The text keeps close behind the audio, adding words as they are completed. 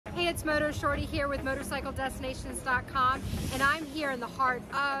Hey, it's Moto Shorty here with MotorcycleDestinations.com, and I'm here in the heart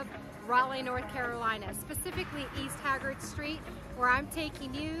of Raleigh, North Carolina, specifically East Haggard Street, where I'm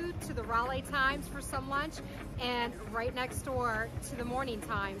taking you to the Raleigh Times for some lunch and right next door to the Morning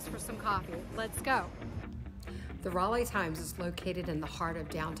Times for some coffee. Let's go. The Raleigh Times is located in the heart of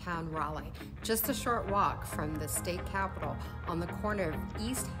downtown Raleigh, just a short walk from the state capitol on the corner of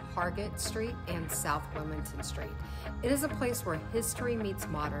East Haggard Street and South Wilmington Street. It is a place where history meets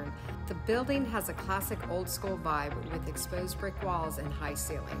modern. The building has a classic old school vibe with exposed brick walls and high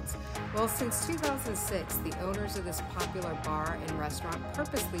ceilings. Well, since 2006, the owners of this popular bar and restaurant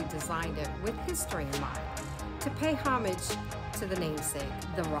purposely designed it with history in mind to pay homage to the namesake,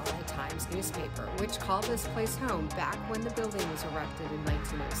 the Raleigh Times newspaper, which called this place home back when the building was erected in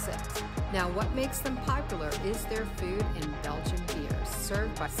 1906. Now, what makes them popular is their food and Belgian beers,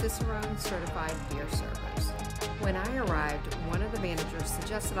 served by Cicerone certified beer servers. When I arrived, one of the managers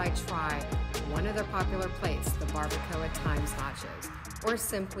suggested I try one of their popular plates, the Barbacoa Times Nachos, or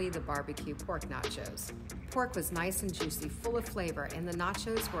simply the barbecue pork nachos. Pork was nice and juicy, full of flavor, and the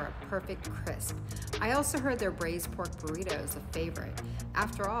nachos were a perfect crisp. I also heard their braised pork burrito is a favorite.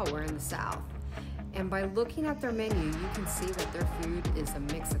 After all, we're in the South. And by looking at their menu, you can see that their food is a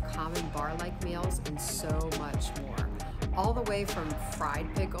mix of common bar-like meals and so much more. All the way from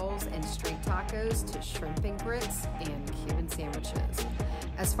fried pickles and street tacos to shrimp and grits and Cuban sandwiches.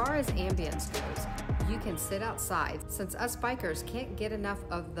 As far as ambience goes, you can sit outside since us bikers can't get enough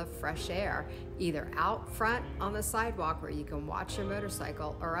of the fresh air, either out front on the sidewalk where you can watch your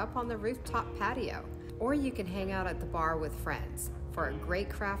motorcycle or up on the rooftop patio. Or you can hang out at the bar with friends for a great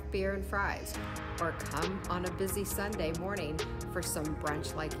craft beer and fries, or come on a busy Sunday morning for some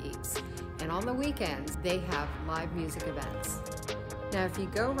brunch-like eats. And on the weekends, they have live music events. Now, if you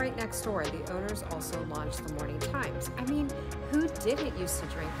go right next door, the owners also launched the Morning Times. I mean, who didn't used to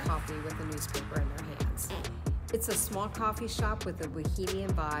drink coffee with a newspaper in their hands? It's a small coffee shop with a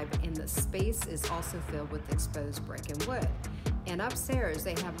bohemian vibe, and the space is also filled with exposed brick and wood. And upstairs,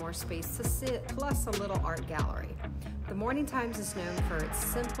 they have more space to sit, plus a little art gallery. The Morning Times is known for its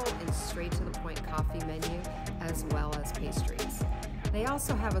simple and straight-to-the-point coffee menu, as well as pastries. They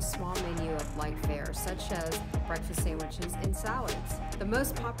also have a small menu of light fare, such as breakfast sandwiches and salads. The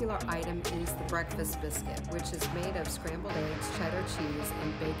most popular item is the breakfast biscuit, which is made of scrambled eggs, cheddar cheese,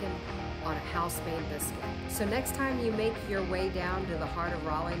 and bacon on a house-made biscuit. So next time you make your way down to the heart of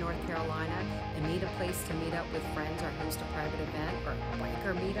Raleigh, North Carolina, and need a place to meet up with friends or host a private event or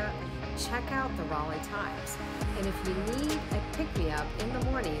biker meetup, check out the Raleigh Times. And if you need a pick-me-up in the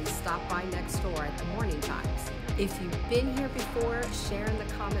morning, stop by next door at the Morning Times. If you've been here before, share in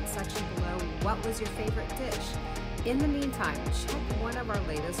the comment section below what was your favorite dish. In the meantime, check one of our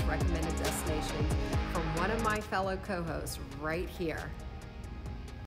latest recommended destinations from one of my fellow co-hosts right here.